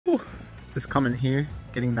Just coming here,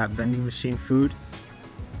 getting that vending machine food.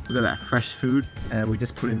 Look at that fresh food. We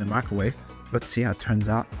just put it in the microwave. Let's see how it turns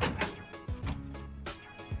out.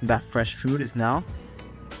 That fresh food is now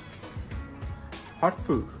hot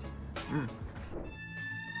food.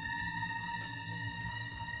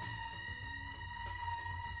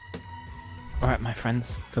 Alright, my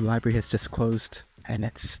friends, the library has just closed and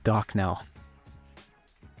it's dark now.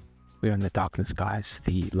 We're in the darkness, guys.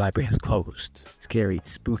 The library has closed. Scary,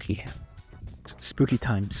 spooky. Spooky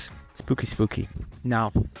times. Spooky.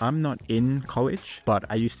 Now, I'm not in college, but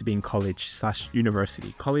I used to be in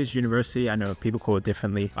college/university. College, university, I know people call it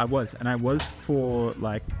differently. I was for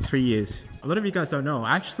like 3 years. A lot of you guys don't know,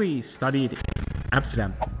 I actually studied in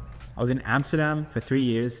Amsterdam. I was in Amsterdam for 3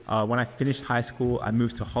 years. When I finished high school, I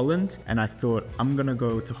moved to Holland and I thought, I'm gonna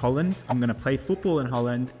go to Holland. I'm gonna play football in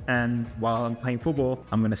Holland. And while I'm playing football,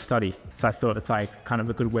 I'm gonna study. So I thought it's like kind of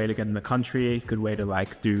a good way to get in the country, good way to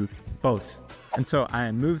like do both. And so I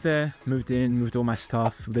moved there, moved all my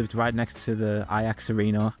stuff, lived right next to the Ajax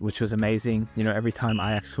arena, which was amazing. You know, every time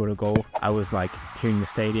Ajax scored a goal, I was like hearing the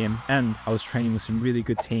stadium, and I was training with some really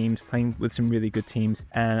good teams, playing with some really good teams.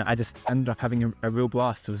 And I just ended up having a real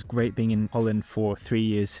blast. It was great being in Holland for 3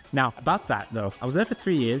 years. Now about that though, I was there for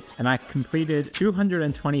 3 years and I completed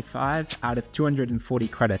 225 out of 240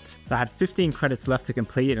 credits. So I had 15 credits left to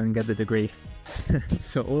complete and get the degree.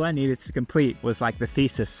 So all I needed to complete was like the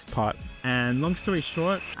thesis part. And long story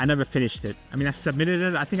short, I never finished it. I mean, I submitted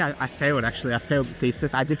it. I think I failed actually. I failed the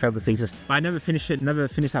thesis. I did fail the thesis, but I never finished it, never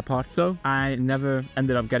finished that part. So I never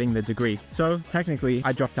ended up getting the degree. So technically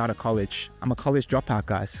I dropped out of college. I'm a college dropout,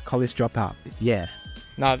 guys. College dropout. Yeah.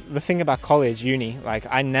 Now, the thing about college, uni, like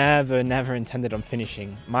I never intended on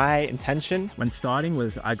finishing. My intention when starting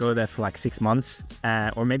was I go there for like 6 months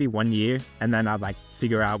or maybe 1 year, and then I'd like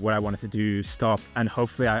figure out what I wanted to do, stop, and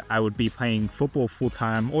hopefully I would be playing football full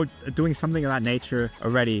time or doing something of that nature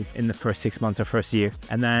already in the first 6 months or first year.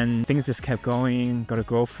 And then things just kept going, got a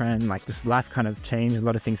girlfriend, like just life kind of changed, a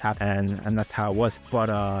lot of things happened, and that's how it was. But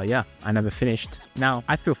yeah, I never finished. Now,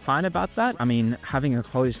 I feel fine about that. I mean, having a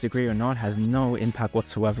college degree or not has no impact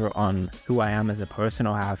whatsoever on who I am as a person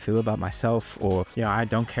or how I feel about myself, or, you know, I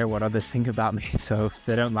don't care what others think about me. So if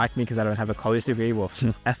they don't like me because I don't have a college degree, well,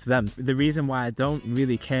 F them. The reason why I don't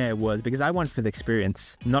really care was because I went for the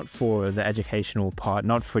experience, not for the educational part,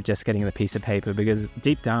 not for just getting the piece of paper, because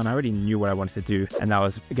deep down I already knew what I wanted to do, and that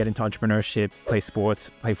was get into entrepreneurship, play sports,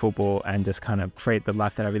 play football, and just kind of create the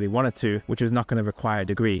life that I really wanted to, which was not going to require a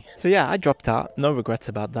degree. So yeah, I dropped out. No regrets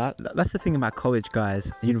about that. That's the thing about college,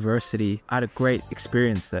 guys. University, I had a great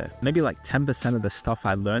experience there. Maybe like 10% of the stuff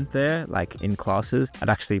I learned there, like in classes, I'd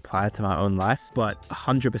actually apply it to my own life, but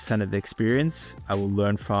 100% of the experience I will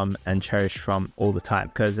learn from and cherish from all the time,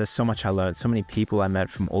 because there's so much I learned, so many people I met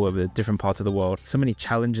from all over the different parts of the world, so many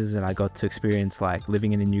challenges that I got to experience, like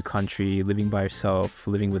living in a new country, living by yourself,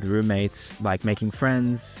 living with roommates, like making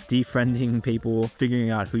friends, defriending people,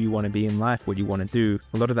 figuring out who you want to be in life, what you want to do.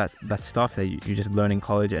 A lot of that stuff that you just learn in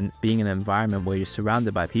college, and being in an environment where you're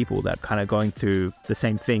surrounded by people that kind of going through the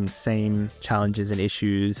same thing, same challenges and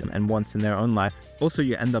issues and wants in their own life. Also,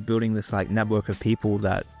 you end up building this like network of people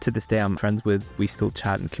that to this day I'm friends with. We still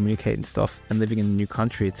chat and communicate and stuff, and living in a new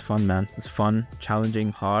country, it's fun, man. It's fun,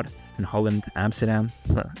 challenging, hard. In Holland, Amsterdam,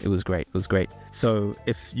 it was great. It was great. So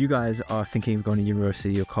if you guys are thinking of going to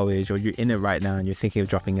university or college, or you're in it right now and you're thinking of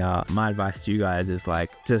dropping out, my advice to you guys is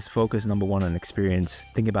like, just focus number one on experience.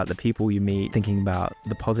 Think about the people you meet, thinking about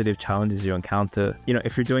the positive challenges you encounter. You know,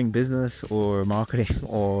 if you're doing business or marketing,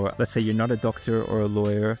 or let's say you're not a doctor or a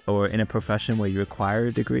lawyer or in a profession where you require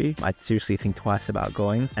a degree, I'd seriously think twice about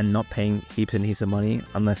going and not paying heaps and heaps of money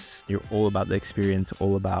unless you're all about the experience,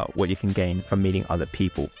 all about what you can gain from meeting other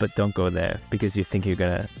people. But don't go there because you think you're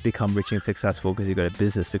gonna become rich and successful because you got a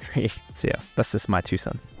business degree. So yeah, that's just my 2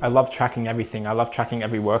 cents. I love tracking everything. I love tracking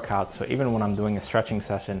every workout. So even when I'm doing a stretching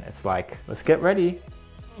session, it's like, let's get ready.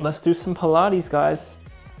 Let's do some Pilates, guys.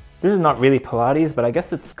 This is not really Pilates, but I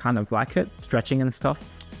guess it's kind of like it, stretching and stuff.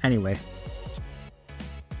 Anyway,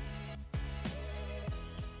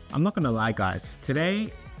 I'm not gonna lie, guys. Today,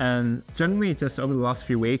 and generally just over the last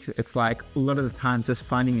few weeks, it's like a lot of the times just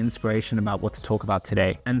finding inspiration about what to talk about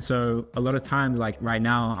today. And so a lot of times, like right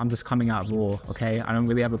now, I'm just coming out raw, okay? I don't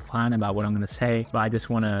really have a plan about what I'm gonna say, but I just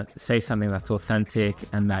wanna say something that's authentic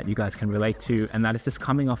and that you guys can relate to, and that is just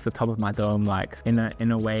coming off the top of my dome, like in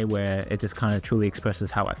a way where it just kind of truly expresses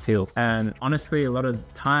how I feel. And honestly, a lot of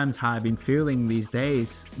times how I've been feeling these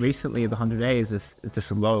days, recently, the 100 days is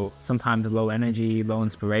just low. Sometimes low energy, low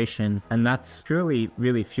inspiration, and that's really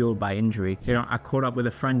fueled by injury. You know, I caught up with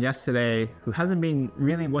a friend yesterday who hasn't been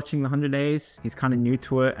really watching the 100 days. He's kind of new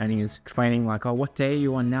to it, and he was explaining like, oh, what day are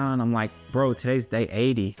you on now? And I'm like, bro, today's day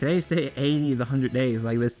 80. Today's day 80 of the 100 days.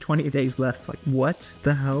 Like, there's 20 days left. Like, what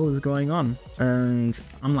the hell is going on? And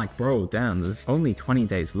I'm like, bro, damn, there's only 20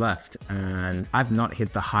 days left, and I've not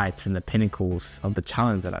hit the heights and the pinnacles of the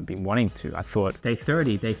challenge that I've been wanting to. I thought day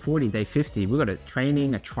 30, day 40, day 50, we got a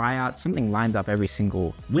training, a tryout, something lined up every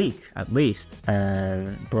single week at least.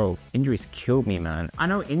 And bro, injuries killed me, man. I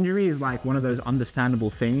know injury is like one of those understandable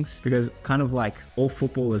things, because kind of like all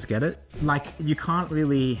footballers get it. Like, you can't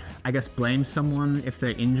really, I guess, blame someone if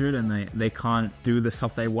they're injured and they can't do the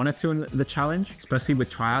stuff they wanted to in the challenge, especially with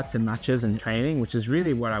tryouts and matches and training, which is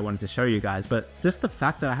really what I wanted to show you guys. But just the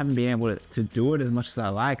fact that I haven't been able to do it as much as I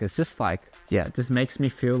like, it's just like, yeah, it just makes me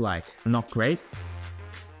feel like not great.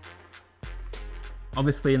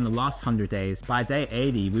 Obviously, in the last 100 days, by day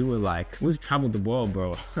 80, we've traveled the world,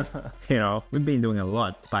 bro. You know, we've been doing a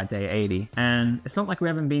lot by day 80. And it's not like we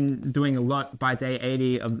haven't been doing a lot by day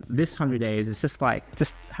 80 of this 100 days. It's just like,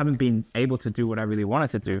 just haven't been able to do what I really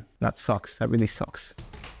wanted to do. That sucks. That really sucks.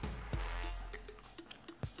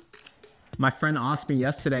 My friend asked me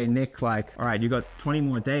yesterday, Nick, like, all right, you got 20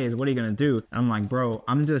 more days. What are you going to do? And I'm like, bro,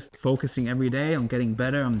 I'm just focusing every day on getting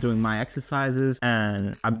better. I'm doing my exercises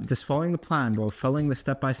and I'm just following the plan, bro, following the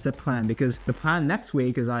step-by-step plan, because the plan next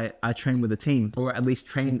week is I train with a team, or at least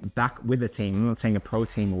train back with a team. I'm not saying a pro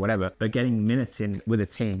team or whatever, but getting minutes in with a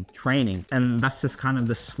team, training. And that's just kind of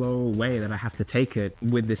the slow way that I have to take it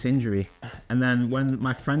with this injury. And then when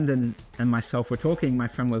my friend and myself were talking, my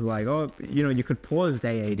friend was like, oh, you know, you could pause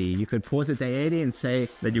day 80. You could pause at day 80 and say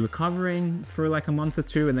that you're recovering for like a month or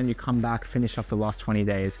two, and then you come back, finish off the last 20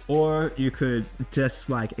 days. Or you could just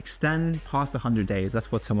like extend past the 100 days.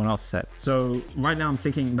 That's what someone else said. So right now I'm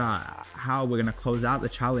thinking about how we're going to close out the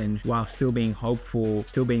challenge while still being hopeful,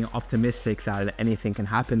 still being optimistic that anything can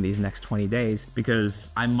happen these next 20 days,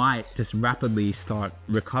 because I might just rapidly start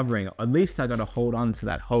recovering. At least I got to hold on to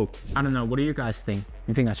that hope. I don't know. What do you guys think?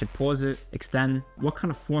 You think I should pause it, extend? What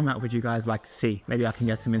kind of format would you guys like to see? Maybe I can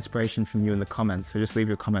get some inspiration from you in the comments. So just leave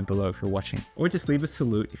your comment below if you're watching. Or just leave a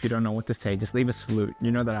salute if you don't know what to say. Just leave a salute.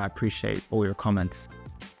 You know that I appreciate all your comments.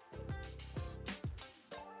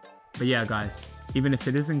 But yeah, guys, even if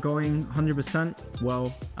it isn't going 100%,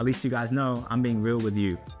 well, at least you guys know I'm being real with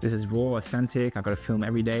you. This is raw, authentic. I gotta film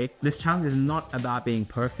every day. This challenge is not about being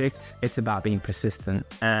perfect. It's about being persistent,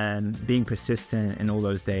 and being persistent in all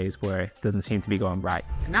those days where it doesn't seem to be going right.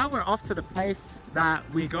 Now we're off to the place that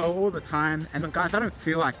we go all the time. And guys, I don't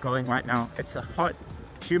feel like going right now. It's a hot,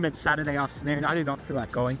 humid Saturday afternoon. I do not feel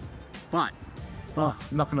like going, but I'm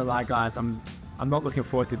not gonna lie, guys. I'm not looking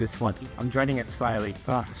forward to this one. I'm dreading it slightly.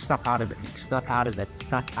 Snap out of it. Snap out of it.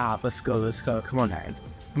 Snap out. Let's go. Let's go. Come on, man.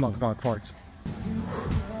 Come on, court.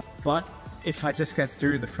 But if I just get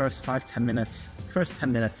through the first 5-10 minutes,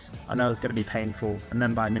 I know it's going to be painful. And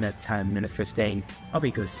then by minute 10, minute 15, I'll be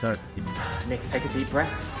good. So, Nick, take a deep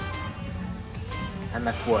breath. And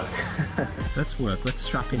let's work. Let's work. Let's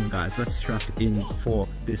strap in, guys. Let's strap in for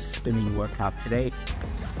this spinning workout today.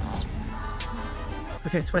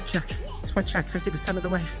 Okay, sweat check. Sweat check, 50% of the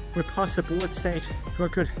way. We're past the board stage. We're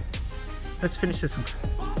good. Let's finish this one.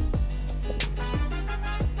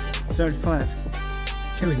 35.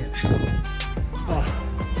 Killing it.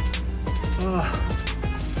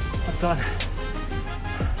 I'm done.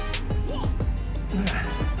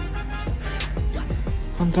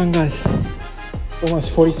 I'm done, guys.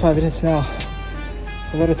 Almost 45 minutes now.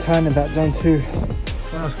 A lot of time in that zone too.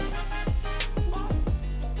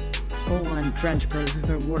 Oh, I'm drenched, bro. There's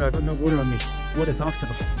no water. I've got no water on me. Water's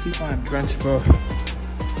optional. I'm drenched, bro.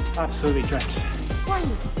 Absolutely drenched. Why?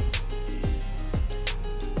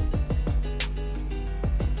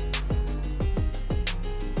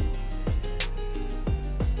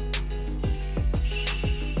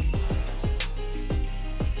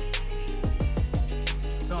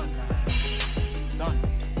 Done, man. Done.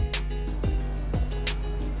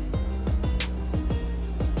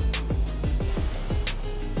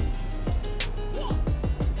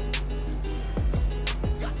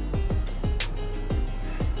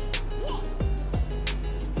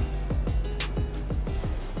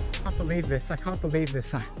 I can't believe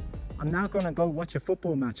this. I'm now gonna go watch a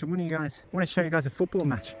football match. I want to show you guys a football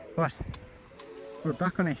match. But we're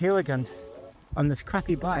back on a hill again on this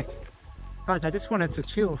crappy bike. Guys, I just wanted to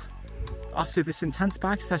chill after this intense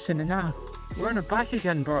bike session, and now we're on a bike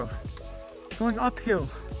again, bro. Going uphill.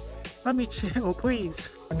 Let me chill, please.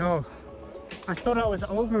 No, I thought I was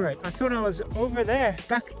over it. I thought I was over there.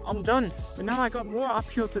 Back, I'm done. But now I got more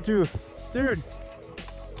uphill to do. Dude.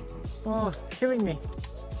 Oh, killing me.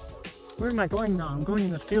 Where am I going now? I'm going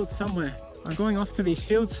in the field somewhere. I'm going off to these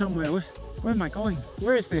fields somewhere. Where am I going?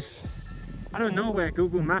 Where is this? I don't know where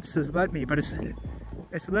Google Maps has led me, but it's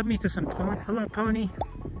led me to some pond. Hello, pony.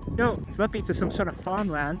 Yo, it's led me to some sort of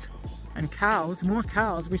farmland and cows, more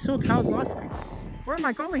cows. We saw cows last week. Where am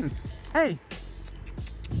I going? Hey.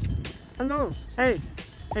 Hello. Hey.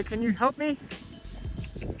 Hey, can you help me?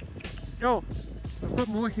 Yo, I've got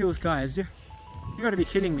more heels, guys. You gotta be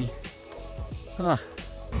kidding me. Ah.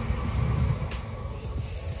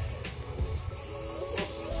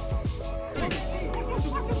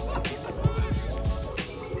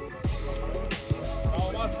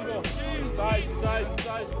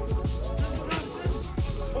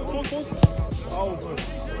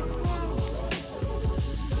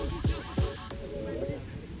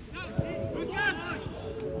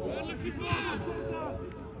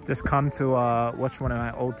 Just come to watch one of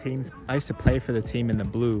my old teams. I used to play for the team in the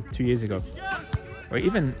blue 2 years ago, or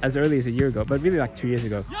even as early as a year ago, but really like 2 years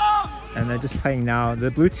ago. And they're just playing now.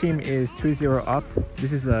 The blue team is 2-0 up.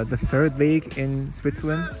 This is the third league in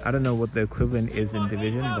Switzerland. I don't know what the equivalent is in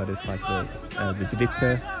division, but it's like the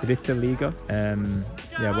Dritte Liga.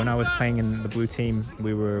 Yeah, when I was playing in the blue team,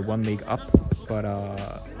 we were one league up, but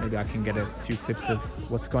maybe I can get a few clips of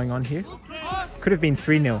what's going on here. Could have been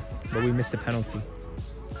 3-0, but we missed a penalty.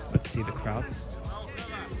 Let's see the crowd.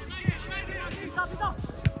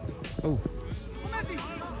 Oh.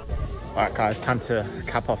 Alright guys, time to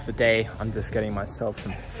cap off the day. I'm just getting myself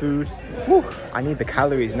some food. Whew, I need the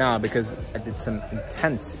calories now because I did some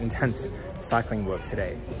intense cycling work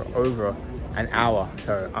today for over an hour,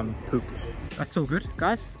 so I'm pooped. That's all good,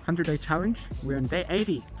 guys. 100-day challenge. We're on day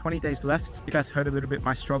 80, 20 days left. You guys heard a little bit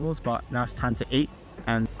my struggles, but now it's time to eat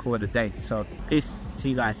and call it a day. So peace, see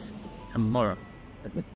you guys tomorrow.